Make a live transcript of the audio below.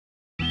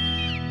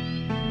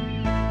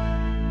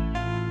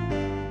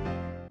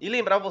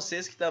lembrar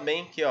vocês que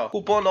também, que ó,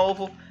 cupom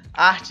novo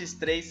Arts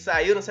 3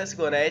 saiu no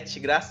CSGO Net,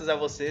 graças a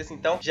vocês.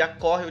 Então já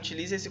corre,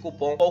 utilize esse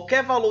cupom.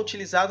 Qualquer valor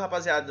utilizado,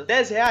 rapaziada,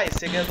 R$10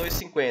 você ganha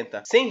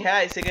 2,50,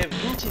 R$100 você ganha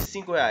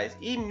R$25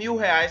 e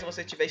R$1.000 se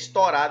você tiver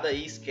estourado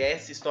aí,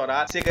 esquece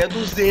estourar, você ganha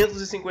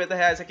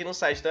R$250 aqui no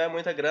site. Então é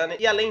muita grana.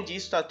 E além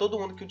disso, tá, todo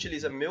mundo que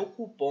utiliza meu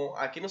cupom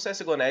aqui no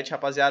CSGO Net,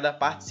 rapaziada,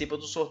 participa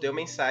do sorteio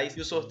mensais.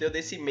 E o sorteio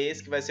desse mês,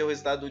 que vai ser o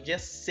resultado do dia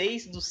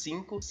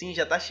 6/5, sim,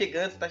 já tá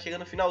chegando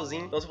no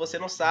finalzinho. Então se você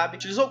não sabe,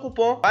 utilizou o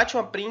cupom, bate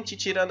uma print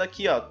tirando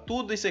aqui, ó,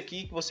 tudo isso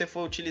aqui que você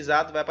foi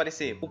utilizado, vai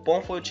aparecer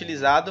cupom foi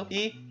utilizado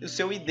e o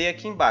seu ID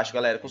aqui embaixo,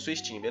 galera, com sua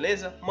Steam,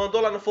 beleza?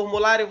 Mandou lá no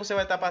formulário, você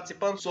vai estar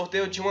participando do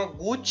sorteio de uma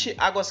Gucci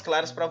Águas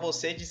Claras para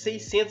você de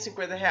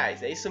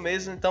R$650. É isso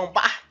mesmo, então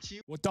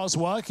partiu! What does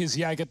work is,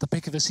 yeah, get the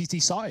pick of the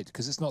CT side,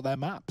 because it's not their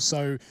map,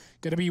 so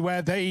gonna be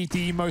where they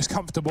deem most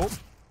comfortable.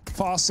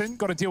 Fasten,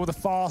 got to deal with a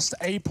fast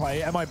A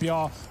play.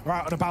 MIBR are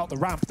out and about the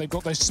ramp. They've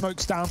got those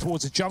smokes down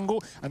towards the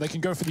jungle, and they can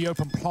go for the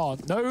open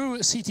plant. No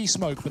CT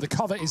smoke, but the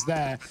cover is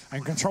there,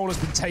 and control has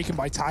been taken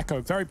by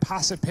Taco. Very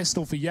passive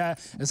pistol for Quer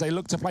as they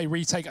look to play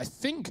retake. I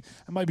think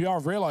MIBR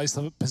have realized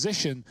the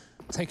position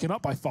taken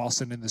up by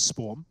Fasten in this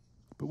spawn.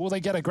 But will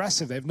they get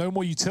aggressive? They have no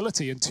more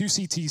utility, and 2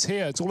 CTs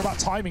here. It's all about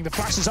timing. The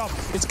flash is up.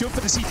 It's good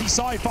for the CT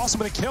side. Fasten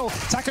with a kill.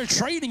 Taco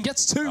trading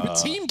gets 2, but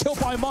team kill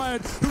by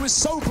Myron, who is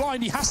so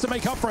blind he has to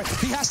make up for it.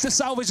 He has to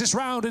salvage this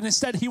round, and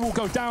instead he will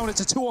go down. It's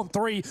a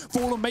 2-on-3.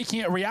 Fallen making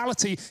it a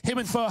reality. Him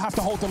and Fur have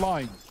to hold the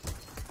line.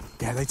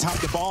 Yeah, they tap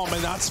the bomb,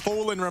 and that's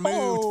Fallen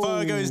removed.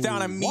 Fur goes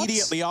down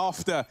immediately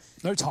after.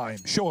 No time,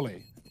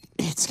 surely.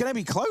 It's going to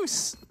be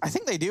close. I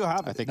think they do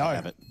have it. I think they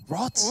have it.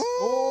 Rot.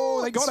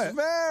 Oh, they got it.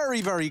 Very,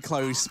 very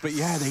close. But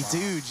yeah, they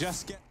do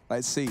just get...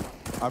 Let's see.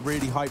 I've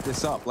really hyped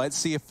this up. Let's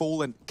see if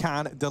Fallen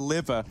can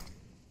deliver.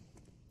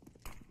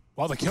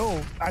 Well, the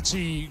kill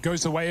actually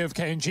goes the way of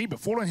KNG,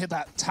 but Fallen hit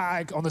that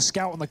tag on the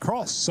scout on the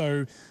cross,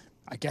 so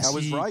I guess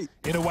he,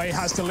 in a way,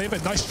 has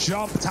delivered. Nice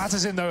jump.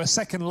 Tata's in, though, a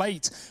second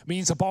late.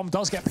 Means the bomb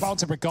does get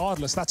planted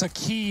regardless. That's a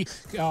key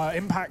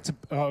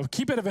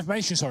key bit of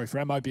information, sorry, for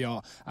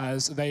MIBR,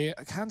 as they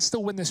can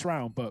still win this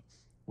round, but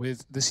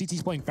with the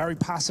CTs playing very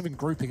passive and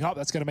grouping up,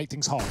 that's going to make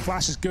things hard.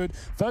 Flash is good.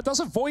 Fur does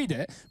avoid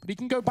it, but he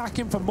can go back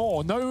in for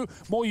more. No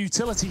more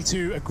utility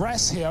to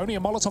aggress here. Only a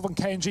Molotov on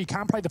KNG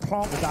can play the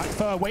plant with that.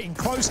 Fur waiting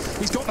close.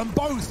 He's got them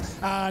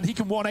both, and he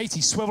can 180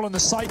 swivel on the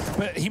site,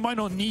 but he might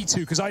not need to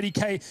because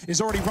IDK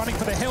is already running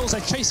for the hills. They're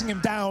chasing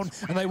him down,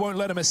 and they won't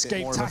let him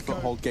escape. More of a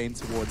foothold gain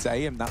towards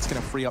A, and that's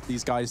going to free up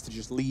these guys to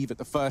just leave at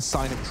the first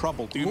sign of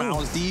trouble.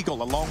 Dumal's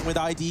Deagle along with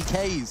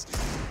IDK's.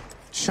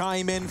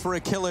 Chime in for a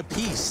killer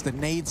piece. The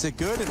nades are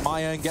good, and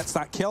Myern gets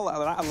that kill.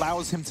 That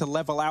allows him to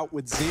level out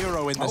with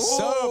 0 in the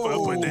server,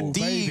 but the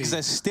Deegs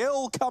are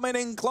still coming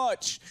in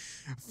clutch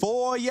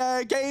for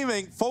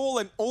Gaming.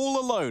 Fallen all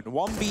alone,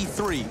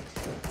 1v3.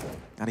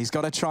 And he's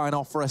got to try and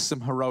offer us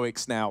some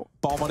heroics now.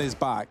 Bomb on his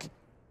back.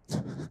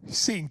 He's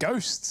seeing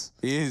ghosts.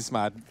 He is,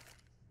 man.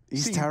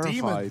 He's terrified.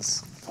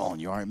 Demons. Fallen,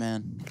 you alright,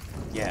 man?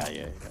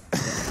 Yeah.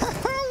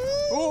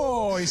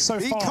 Oh, he's so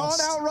fast. He can't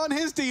outrun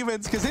his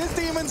demons because his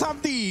demons have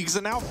Deegs.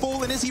 And now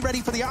Fallen, is he ready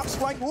for the apps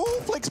flank?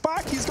 Oh, flicks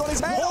back. He's got his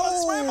head on a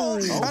swivel.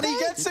 And he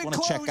gets it close. If you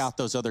want to check out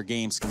those other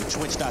games, go to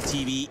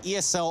twitch.tv,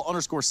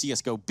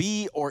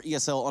 ESL_CSGO-B or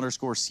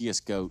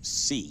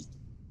ESL_CSGO-C.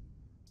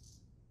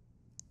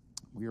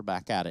 We're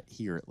back at it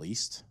here, at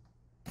least.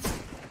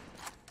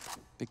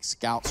 Big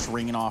scouts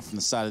ringing off from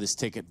the side of this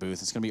ticket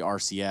booth. It's going to be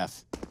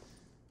RCF.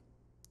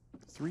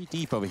 3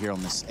 deep over here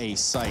on this A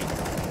site.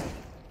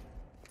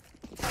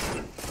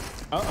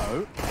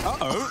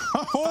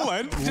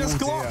 Fallen just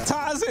glocked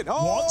Taz in.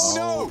 Oh,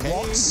 no.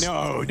 What?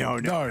 No.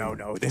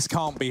 This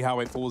can't be how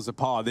it falls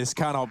apart. This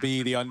cannot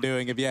be the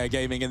undoing of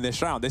Gaming in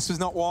this round. This was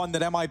not one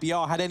that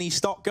MIBR had any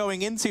stock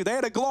going into. They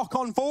had a Glock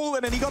on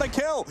Fallen, and he got a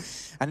kill.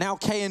 And now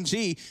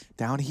KNG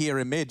down here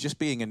in mid, just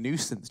being a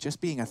nuisance,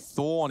 just being a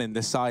thorn in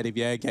the side of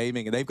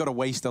Gaming. And they've got to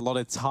waste a lot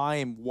of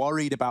time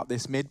worried about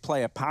this mid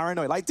player,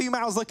 paranoid. Like,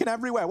 Dumal's looking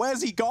everywhere.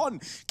 Where's he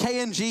gone?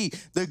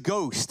 KNG, the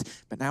ghost.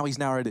 But now he's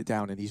narrowed it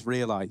down, and he's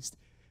realized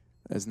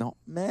there's not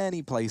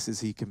many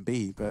places he can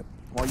be, but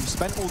while you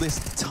spent all this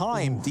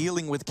time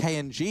dealing with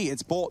KNG,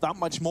 it's bought that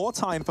much more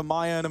time for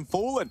Myern and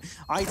Fallen.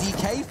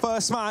 IDK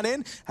first man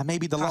in, and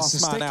maybe the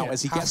last man out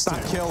as he gets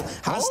that kill.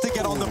 Has to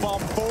get on the bomb.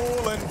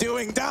 Fallen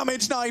doing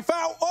damage, knife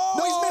out.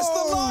 Oh, he's missed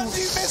the lunge,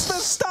 he missed the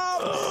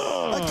stab.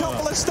 A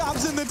couple of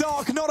stabs in the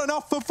dark, not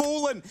enough for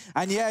Fallen.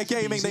 And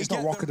Gaming, they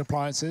get rocket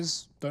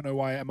appliances. Don't know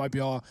why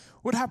MIBR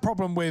would have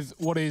problem with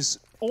what is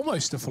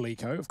almost a full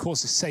eco. Of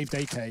course, a saved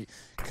AK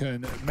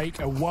can make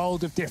a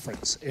world of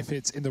difference if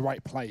it's in the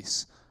right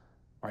place.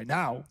 Right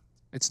now,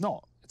 it's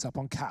not. It's up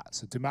on Cat.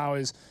 So Dumal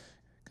is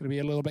going to be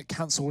a little bit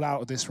cancelled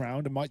out of this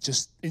round and might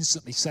just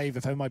instantly save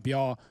if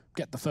MIBR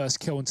get the first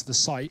kill into the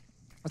site.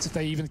 That's if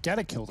they even get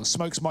a kill. The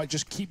smokes might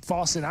just keep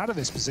Fasten out of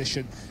this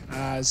position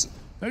as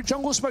no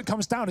jungle smoke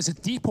comes down. It's a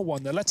deeper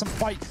one that lets him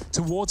fight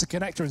towards a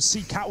connector and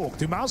see Catwalk.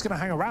 Dumal's going to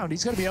hang around.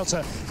 He's going to be able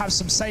to have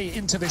some say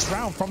into this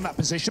round from that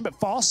position, but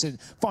Fasten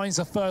finds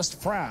the first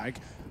frag.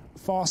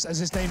 fast as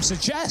his name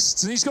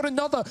suggests. And he's got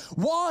another.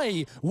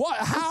 Why? What?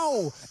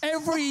 How?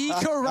 Every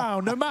eco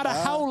round, no matter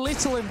how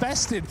little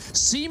invested,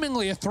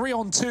 seemingly a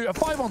 3-on-2, a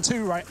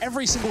 5-on-2, right?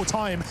 Every single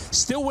time,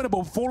 still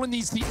winnable. Fallen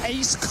needs the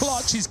ace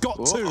clutch. He's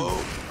got two.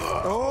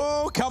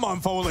 Oh, come on,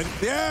 Fallen.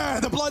 Yeah,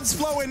 the blood's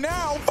flowing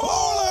now.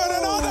 Fallen,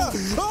 another.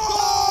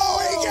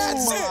 Oh, he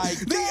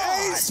gets it.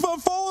 The ace for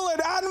Fallen.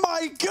 And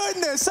my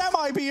goodness,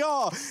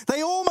 MIBR.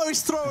 They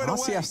almost throw it away.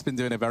 RCF's been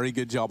doing a very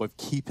good job of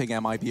keeping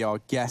MIBR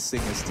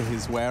guessing as to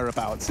his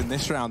whereabouts. In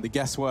this round, the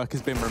guesswork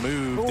has been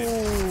removed.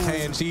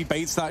 KNG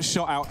baits that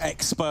shot out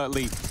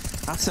expertly.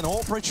 That's an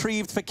AWP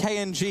retrieved for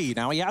KNG.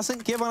 Now, he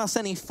hasn't given us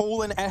any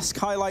Fallen-esque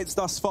highlights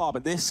thus far,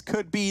 but this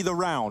could be the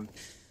round.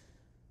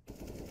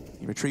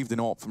 He retrieved an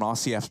AWP from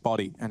RCF's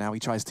body, and now he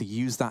tries to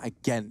use that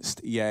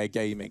against EA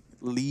Gaming.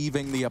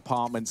 Leaving the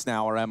apartments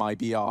now are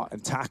MIBR,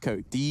 and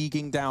Taco,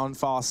 digging down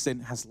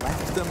Farstin, has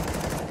left them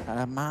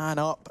a man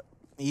up.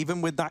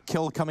 Even with that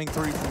kill coming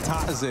through from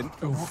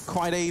Tatterzin, not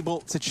quite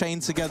able to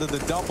chain together the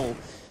double.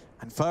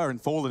 And Fer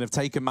and Fallen have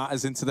taken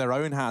matters into their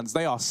own hands.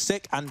 They are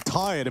sick and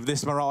tired of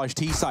this Mirage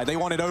T side. They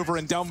want it over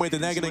and done with,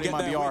 and they're going to get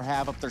there. MIBR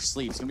have up their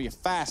sleeves. It's going to be a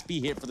fast B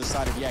hit for the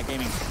side of EA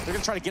Gaming. They're going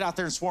to try to get out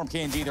there and swarm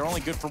KNG. They're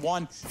only good for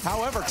one.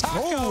 However,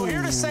 Taco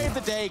here to save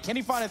the day. Can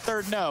he find a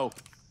third? No.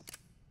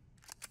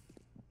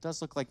 It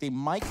does look like they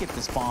might get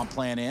this bomb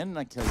plan in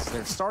because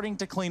they're starting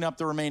to clean up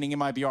the remaining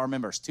MIBR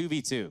members.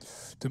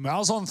 2v2.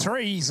 Dumal's on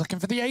 3. He's looking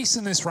for the ace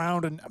in this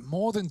round, and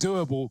more than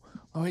doable.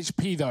 Low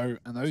HP, though,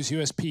 and those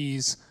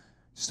USPs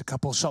just a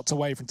couple shots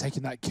away from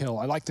taking that kill.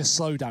 I like this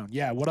slowdown.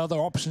 Yeah, what other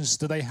options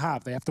do they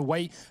have? They have to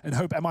wait and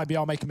hope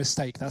MIBR make a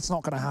mistake. That's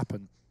not going to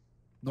happen.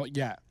 Not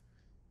yet.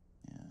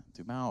 Yeah,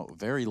 Dumal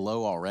very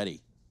low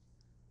already.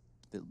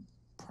 They'll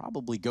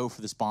probably go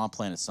for this bomb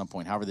plan at some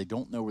point. However, they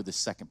don't know where the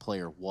second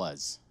player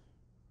was.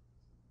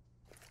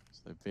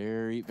 So they're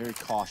very, very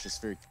cautious,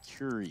 very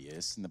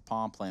curious. In the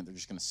bomb plan, they're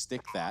just going to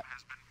stick that.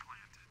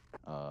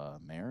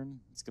 Marin,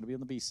 it's going to be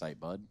on the B site,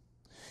 bud.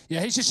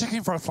 Yeah, he's just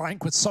checking for a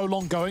flank with so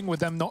long going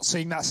with them not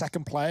seeing that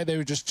second player. They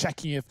were just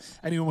checking if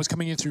anyone was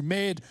coming in through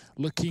mid,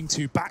 looking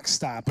to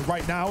backstab. But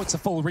right now, it's a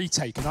full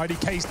retake. And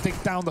IDK's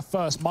dig down the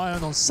first.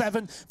 Mayan on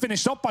 7,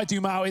 finished off by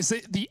Dumal. Is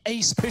it the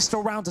ace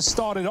pistol round to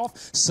start it off?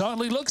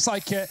 Certainly looks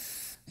like it.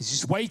 He's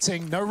just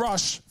waiting, no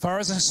rush. Fer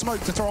has a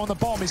smoke to throw on the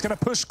bomb. He's going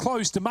to push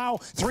close.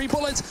 Dumal, 3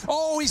 bullets.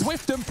 Oh, he's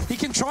whiffed him. He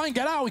can try and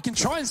get out. He can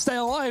try and stay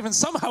alive. And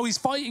somehow he's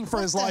fighting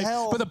for his life.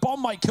 But the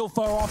bomb might kill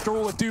Fer after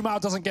all. If Dumal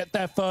doesn't get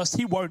there first,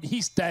 he won't.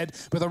 He's dead.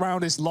 But the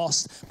round is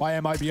lost by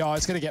MIBR.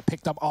 It's going to get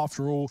picked up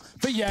after all.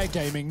 But yeah,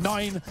 Gaming,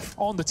 9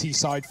 on the T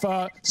side.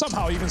 Fer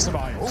somehow even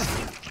survives.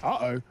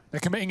 Uh-oh.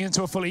 They're committing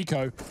into a full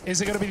eco. Is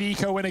it going to be the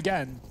eco win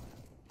again?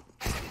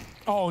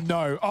 Oh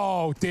no,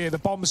 oh dear, the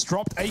bomb's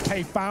dropped,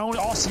 AK found,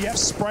 RCF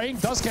spraying,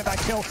 does get that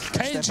kill.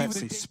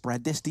 KNG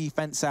spread this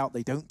defense out,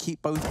 they don't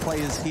keep both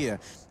players here.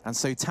 And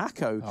so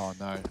Taco,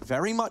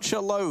 very much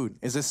alone,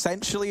 is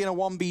essentially in a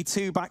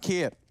 1v2 back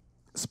here.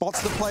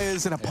 Spots the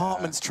players in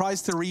apartments,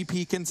 tries to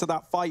re-peek into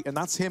that fight, and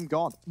that's him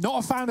gone.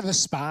 Not a fan of the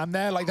spam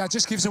there, like that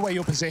just gives away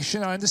your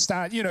position, I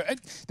understand. You know,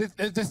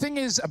 the thing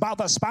is about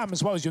that spam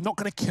as well is you're not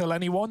gonna kill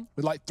anyone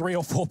with like 3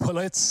 or 4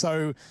 bullets,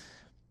 so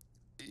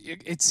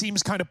it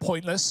seems kind of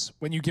pointless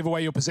when you give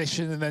away your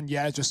position and then,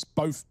 yeah, just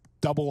both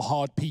double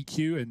hard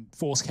PQ and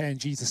force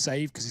KNG to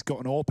save because he's got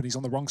an AWP and he's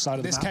on the wrong side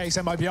of the map. In this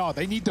case, MIBR,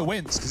 they need the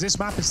wins because this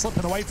map is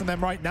slipping away from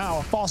them right now.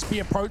 A fast B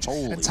approach,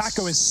 and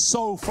Taco is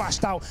so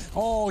flashed out.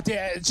 Oh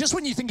dear, just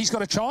when you think he's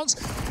got a chance,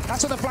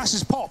 that's when the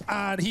flashes pop,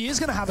 and he is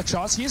going to have a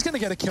chance. He is going to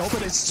get a kill,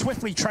 but it's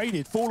swiftly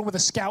traded. Fallen with a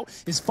scout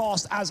is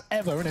fast as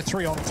ever in a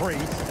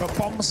 3-on-3, but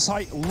bomb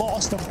site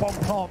lost and bomb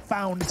plant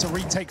found. It's a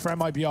retake for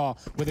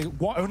MIBR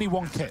with only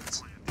 1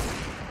 kit.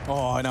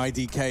 Oh, and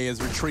IDK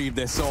has retrieved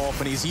this off,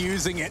 and he's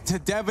using it to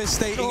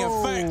devastating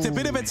effect. A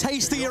bit of a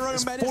taste of your own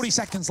medicine. 40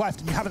 seconds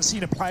left, and you haven't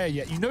seen a player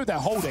yet. You know they're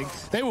holding.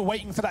 They were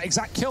waiting for that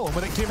exact kill, and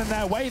with it given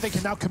their way, they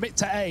can now commit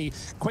to A.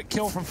 Quick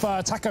kill from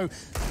Fer. Taco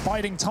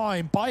buying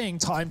time,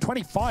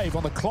 25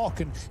 on the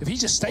clock, and if he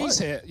just stays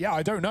here, yeah,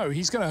 I don't know.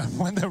 He's going to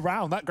win the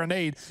round. That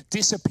grenade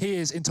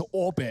disappears into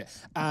orbit,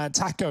 and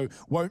Taco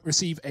won't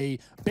receive a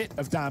bit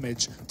of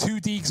damage. 2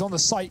 deags on the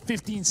site,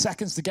 15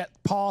 seconds to get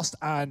past,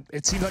 and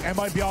it seems like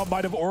MIBR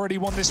might have already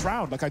won this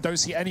round. Like, I don't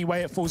see any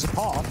way it falls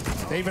apart.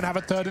 They even have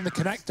a 3rd in the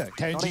connector.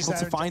 KNG's not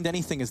able to find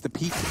anything as the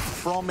peak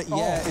from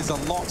is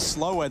a lot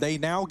slower. They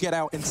now get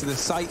out into the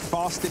site.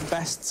 Fast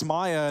invests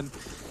Maya,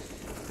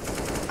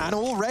 and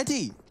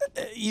already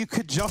you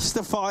could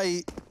justify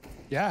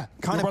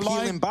kind of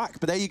peeling back.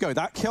 But there you go.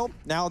 That kill.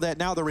 Now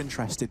they're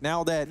interested.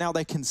 Now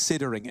they're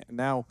considering it.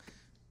 Now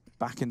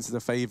back into the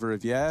favor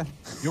of You're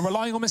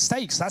relying on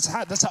mistakes. That's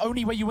the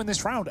only way you win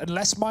this round.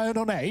 Unless Mayan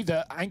on A,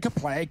 the anchor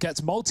player,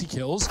 gets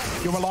multi-kills,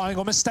 you're relying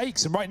on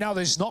mistakes. And right now,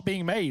 they're just not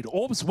being made.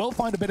 Orbs will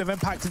find a bit of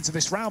impact into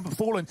this round, but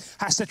Fallen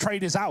has to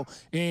trade his out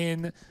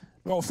in,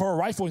 well, for a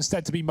rifle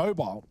instead to be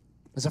mobile.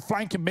 There's a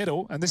flank in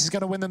middle, and this is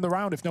going to win them the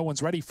round if no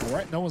one's ready for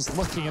it. No one's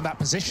looking in that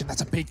position.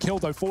 That's a big kill,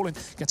 though. Fallen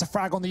gets a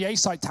frag on the A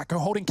side. Taco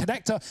holding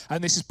connector,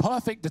 and this is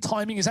perfect. The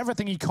timing is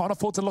everything. He can't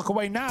afford to look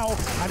away now,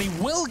 and he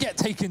will get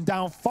taken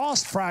down.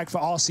 Fast frag for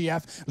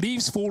RCF.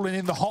 Leaves Fallen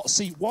in the hot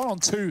seat.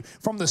 1-on-2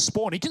 from the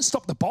spawn. He can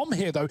stop the bomb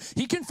here, though.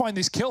 He can find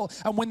this kill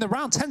and win the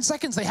round. 10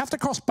 seconds. They have to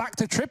cross back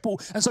to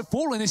triple, and so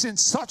Fallen is in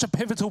such a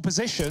pivotal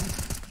position.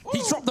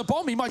 He dropped the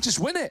bomb. He might just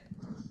win it.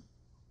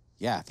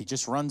 Yeah, if he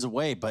just runs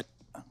away, but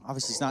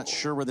obviously he's not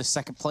sure where the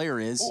second player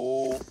is.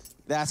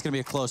 That's going to be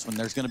a close one.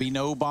 There's going to be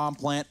no bomb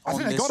plant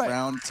on this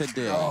round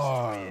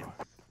today.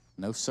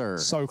 No, sir.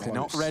 So close. They're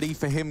not ready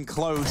for him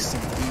close.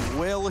 He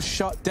will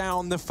shut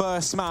down the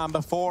first man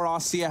before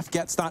RCF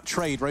gets that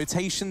trade.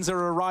 Rotations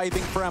are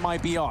arriving for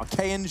MIBR.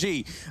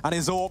 KNG and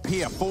his AWP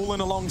here, Fallen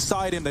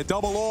alongside him. The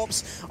double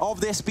AWPs of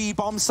this B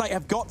bomb site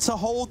have got to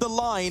hold the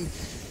line.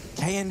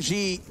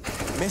 KNG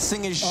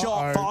missing his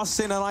shot.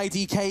 Farsin and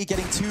IDK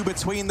getting two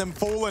between them.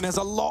 Fallen has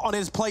a lot on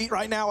his plate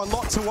right now, a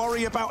lot to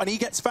worry about, and he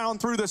gets found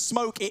through the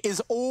smoke. It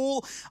is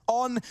all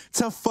on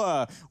to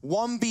Fur.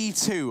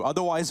 1v2.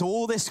 Otherwise,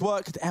 all this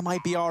work that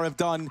MIBR have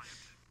done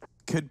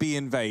could be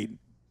in vain.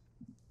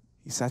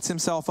 He sets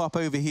himself up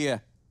over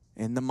here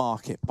in the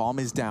market. Bomb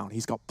is down.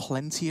 He's got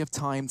plenty of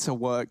time to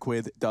work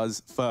with,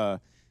 does Fur.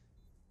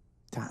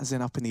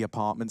 Tazin up in the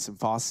apartments and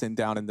Farsin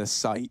down in the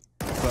site.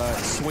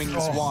 Swings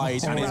wide.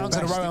 2 rounds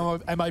in a row,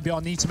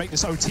 MIBR need to make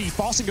this OT.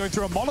 Farsin going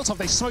through a Molotov,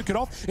 they smoke it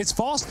off. It's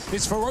fast,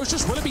 it's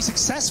ferocious. Will it be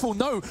successful?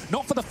 No,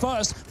 not for the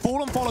first.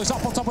 Fallen follows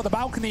up on top of the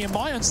balcony, and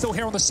Mayan still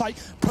here on the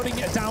site, putting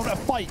it down a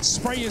fight.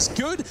 Spray is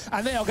good,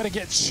 and they are going to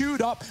get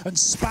chewed up and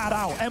spat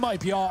out.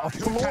 MIBR are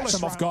flawless. Catch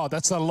them off guard.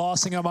 That's the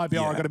last thing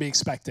MIBR are going to be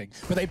expecting.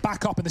 But they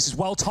back up, and this is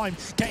well timed.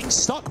 Getting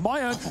stuck.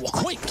 Mayan,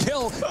 quick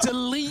kill,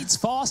 deletes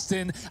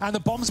Fastin, and the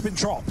bomb's been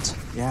dropped.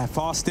 Yeah,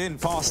 fast in,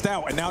 fast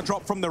out, and now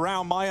drop from the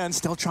round. Mayan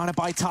still trying to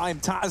buy time.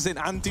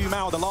 Tazin and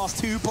Dumao, the last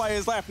two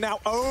players left. Now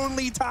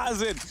only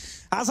Tazin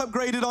has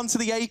upgraded onto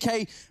the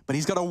AK, but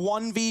he's got a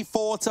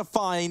 1v4 to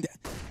find.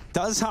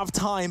 Does have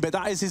time, but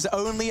that is his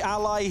only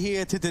ally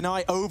here to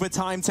deny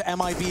overtime to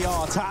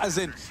MIBR.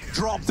 Tazin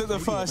dropped at the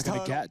first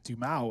time.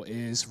 Dumao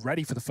is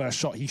ready for the first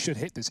shot. He should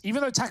hit this.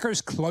 Even though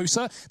Taco's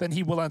closer than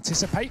he will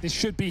anticipate, this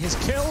should be his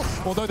kill,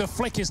 although the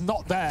flick is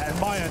not there, and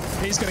Mayan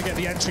is going to get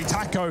the entry.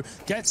 Taco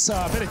gets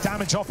a bit of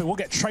damage off. It will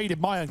get traded.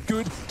 Mayan,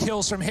 good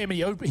kills from him.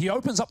 He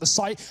opens up the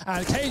site,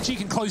 and KNG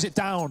can close it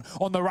down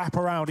on the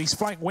wraparound. He's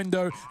flanked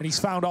window, and he's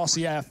found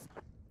RCF.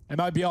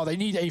 MIBR, they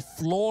need a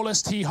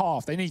flawless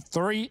T-half. They need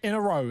 3 in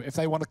a row if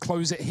they want to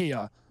close it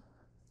here.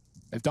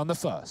 They've done the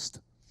first.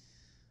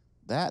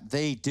 That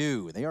they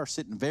do. They are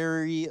sitting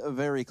very,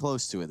 very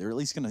close to it. They're at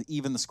least going to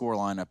even the score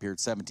line up here at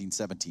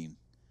 17-17.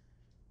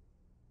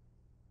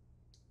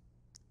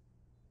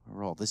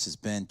 Overall, this has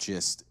been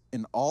just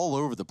an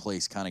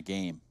all-over-the-place kind of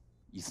game.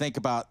 You think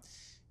about,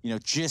 you know,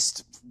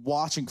 just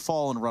watching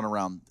Fallen run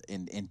around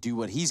and do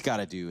what he's got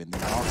to do, and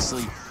then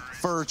obviously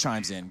Fur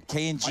chimes in.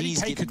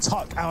 IDK can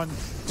tuck and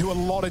do a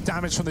lot of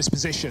damage from this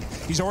position.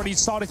 He's already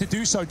started to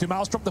do so.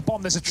 Dumao's dropped the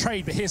bomb. There's a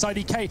trade, but here's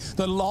IDK.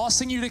 The last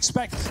thing you'd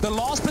expect, the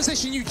last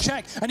position you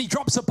check, and he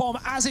drops a bomb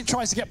as it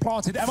tries to get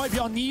planted.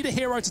 MIBR need a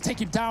hero to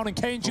take him down, and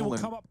KNG will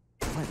come up.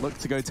 Might look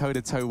to go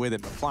toe-to-toe with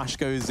him. The flash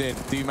goes in.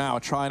 Dumao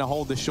trying to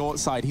hold the short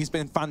side. He's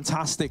been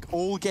fantastic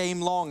all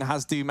game long,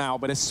 has Dumao,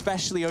 but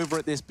especially over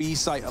at this B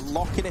site,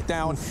 locking it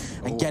down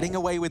and getting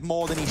away with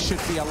more than he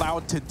should be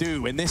allowed to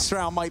do. And this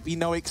round might be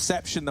no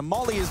exception. The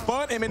molly has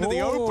burnt him into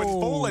the open.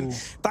 Fallen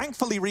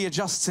thankfully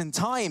readjusts in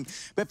time.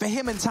 But for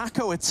him and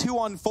Taco, a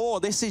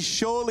 2-on-4. This is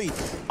surely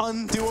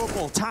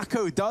undoable.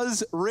 Taco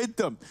does rid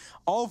them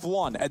of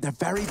one at the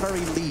very,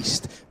 very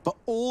least. But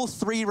all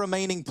 3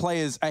 remaining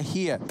players are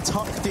here,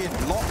 tucked in,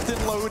 locked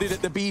and loaded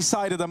at the B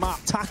side of the map.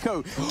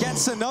 Taco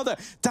gets another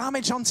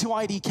damage onto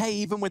IDK,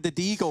 even with the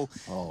deagle.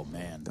 Oh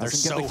man,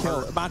 doesn't get the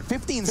kill. Man,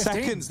 15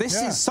 seconds.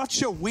 This is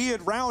such a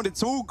weird round.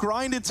 It's all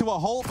grinded to a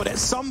halt, but at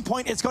some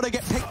point it's got to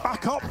get picked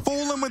back up.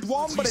 Fallen with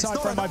one, but it's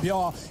not enough.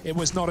 MIBR, it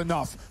was not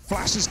enough.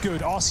 Flash is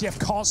good.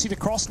 RCF can't see the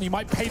cross, and he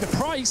might pay the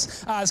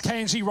price as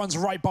KNG runs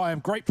right by him.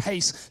 Great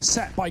pace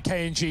set by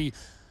KNG.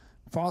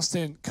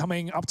 Fastin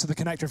coming up to the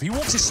connector. If he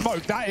wants to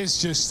smoke, that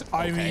is just,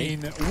 I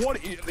mean,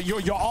 what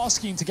you're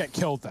asking to get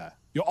killed there.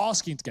 You're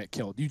asking to get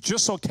killed. You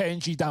just saw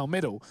KNG down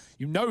middle.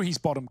 You know he's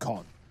bottom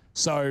con.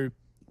 So,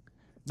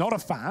 not a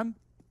fan,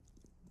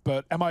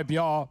 but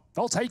MIBR,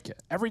 they'll take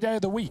it every day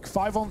of the week.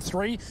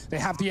 5-on-3, they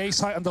have the A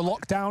site under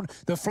lockdown,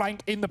 the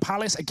flank in the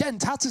palace. Again,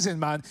 Tatazin,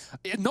 man,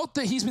 not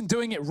that he's been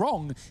doing it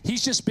wrong,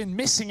 he's just been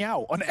missing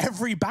out on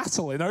every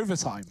battle in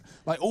overtime.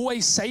 Like,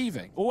 always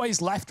saving,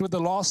 always left with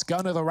the last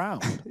gun of the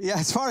round. Yeah,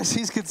 as far as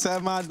he's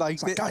concerned, man, like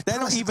they're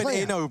not even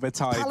in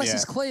overtime yet. Palace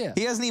is clear.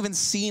 He hasn't even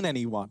seen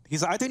anyone.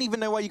 He's like, I don't even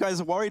know why you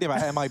guys are worried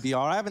about MIBR.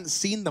 I haven't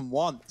seen them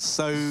once,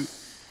 so...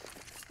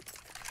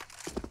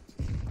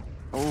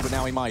 Oh, but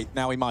now he might.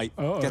 Now he might.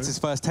 Gets his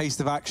first taste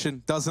of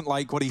action. Doesn't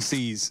like what he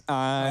sees.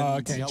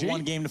 And he's got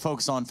one game to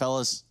focus on,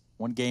 fellas.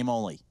 One game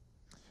only.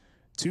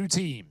 2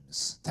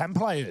 teams, 10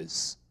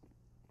 players.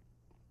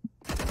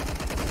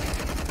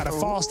 and a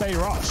fast A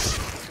rush.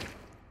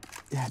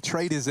 Yeah,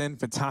 trade is in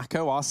for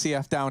Taco.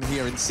 RCF down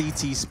here in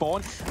CT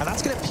spawn. And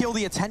that's going to peel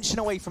the attention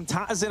away from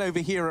Tatterzin over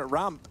here at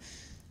ramp.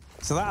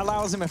 So that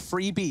allows him a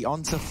freebie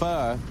onto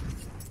Fur.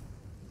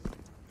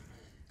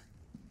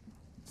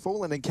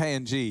 Fallen and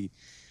KNG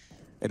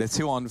in a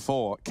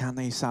 2-on-4. Can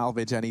they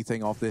salvage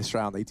anything off this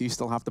round? They do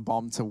still have the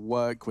bomb to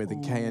work with,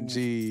 and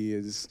KNG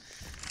is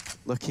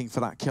looking for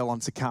that kill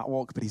onto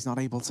Catwalk, but he's not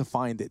able to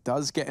find it.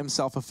 Does get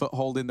himself a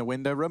foothold in the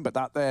window room, but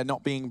that there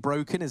not being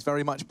broken is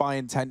very much by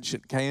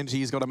intention.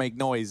 KNG's got to make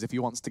noise if he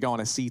wants to go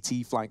on a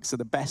CT flank, so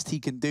the best he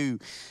can do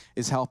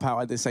is help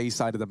out at this A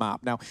side of the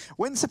map. Now,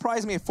 wouldn't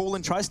surprise me if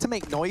Fallen tries to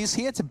make noise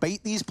here to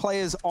bait these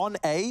players on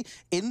A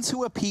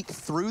into a peek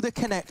through the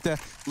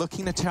connector,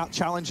 looking to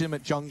challenge him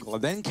at jungle,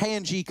 and then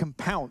KNG can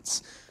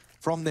pounce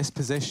from this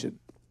position.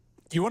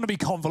 You want to be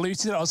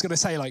convoluted? I was going to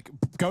say, like,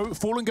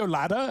 Fallen go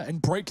ladder and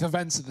break the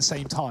vents at the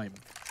same time.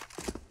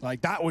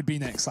 Like, that would be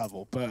next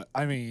level. But,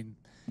 I mean,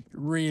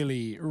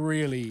 really,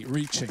 really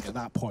reaching at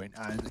that point.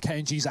 And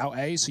KNG's out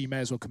A, so you may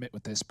as well commit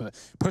with this. But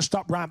pushed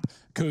up ramp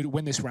could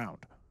win this round.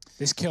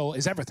 This kill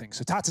is everything.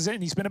 So Tats is in.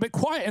 He's been a bit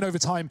quiet in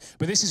overtime,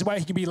 but this is where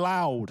he can be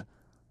loud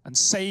and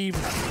save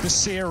the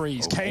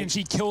series. Okay.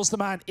 KNG kills the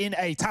man in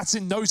A.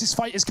 Tatsin knows his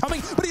fight is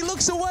coming, but he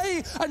looks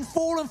away, and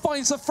Fallen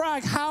finds the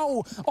frag.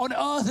 How on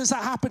earth has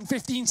that happened?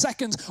 15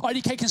 seconds.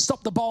 IDK can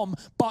stop the bomb,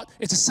 but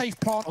it's a safe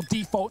plant on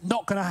default.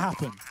 Not going to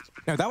happen.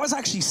 No, that was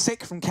actually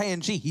sick from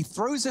KNG. He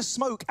throws a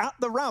smoke at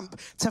the ramp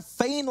to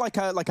feign like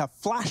a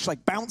flash,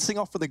 like bouncing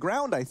off of the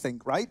ground, I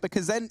think, right?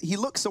 Because then he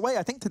looks away,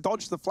 I think, to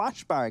dodge the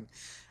flashbang.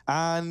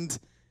 And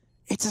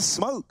it's a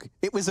smoke.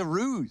 It was a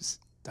ruse.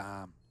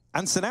 Damn.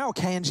 And so now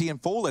KNG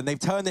and Fallen, they've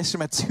turned this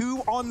from a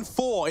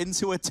 2-on-4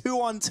 into a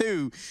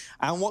 2-on-2.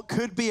 And what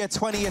could be a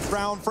 20th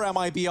round for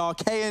MIBR,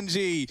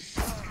 KNG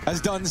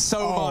has done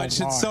so much,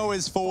 and so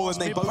has Fallen.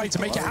 They both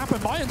to make it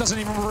happen. Mayan doesn't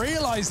even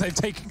realize they've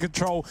taken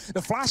control.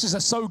 The flashes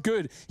are so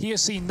good. He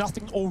has seen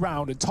nothing all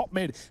round, and top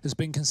mid has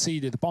been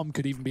conceded. The bomb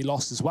could even be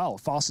lost as well.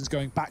 Fasten's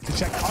going back to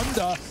check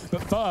under,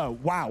 but Fur,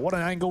 wow, what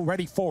an angle,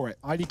 ready for it.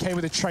 IDK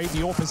with a trade,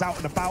 the AWP is out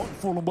and about, and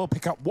Fallen will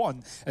pick up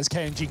one as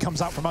KNG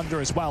comes out from under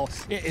as well.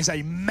 It is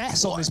a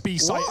mess on this B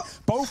site.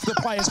 Both the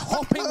players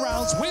hopping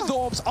rounds with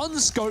orbs,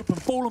 unscoped,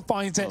 and Fallen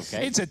finds it.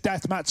 Okay. It's a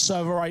deathmatch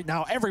server right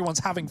now. Everyone's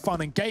having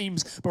fun in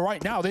games, but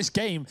right now this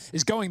game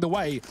is going the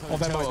way of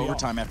MIBR.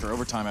 Overtime after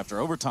overtime after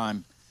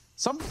overtime.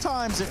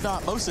 Sometimes, if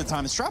not most of the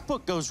time, the strap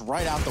book goes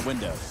right out the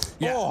window.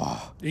 Yeah,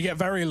 you get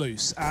very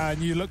loose,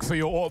 and you look for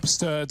your orbs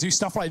to do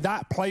stuff like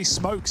that, play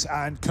smokes,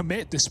 and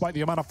commit despite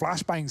the amount of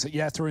flashbangs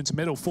that threw into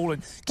middle.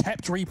 Fallen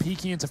kept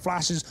re-peeking into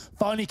flashes,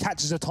 finally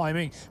catches the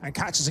timing, and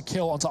catches a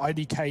kill onto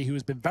IDK, who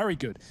has been very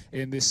good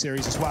in this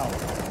series as well.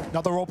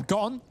 Another orb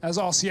gone, as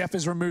RCF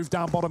is removed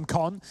down bottom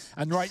con,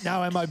 and right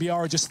now MIBR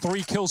are just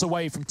 3 kills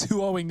away from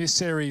 2-0ing this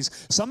series,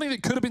 something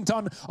that could have been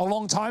done a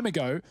long time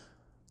ago.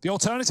 The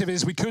alternative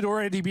is we could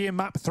already be in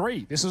map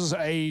 3. This was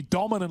a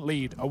dominant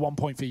lead at one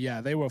point for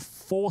they were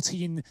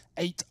 14-8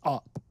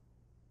 up.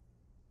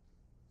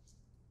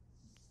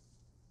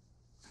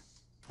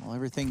 Well,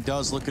 everything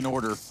does look in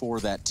order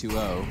for that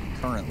 2-0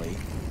 currently.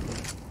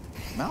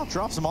 Mal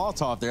drops a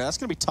Molotov there. That's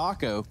going to be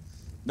Taco.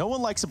 No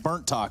one likes a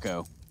burnt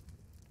Taco.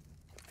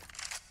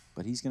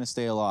 But he's going to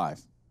stay alive.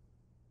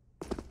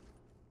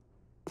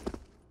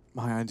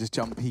 Mayan just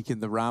jump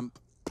peeking the ramp.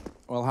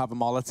 We'll have a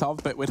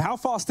Molotov, but with how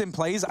Farstin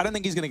plays, I don't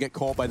think he's going to get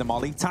caught by the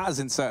molly.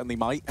 Tatterzin certainly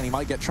might, and he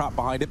might get trapped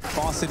behind it.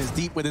 Farstin is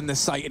deep within the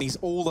site, and he's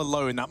all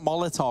alone. That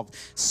Molotov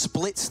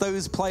splits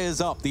those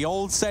players up. The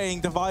old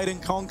saying, divide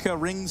and conquer,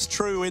 rings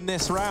true in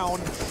this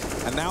round.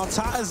 And now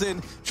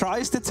Tatterzin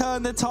tries to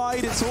turn the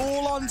tide. It's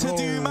all on to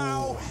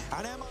Dumao.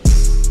 And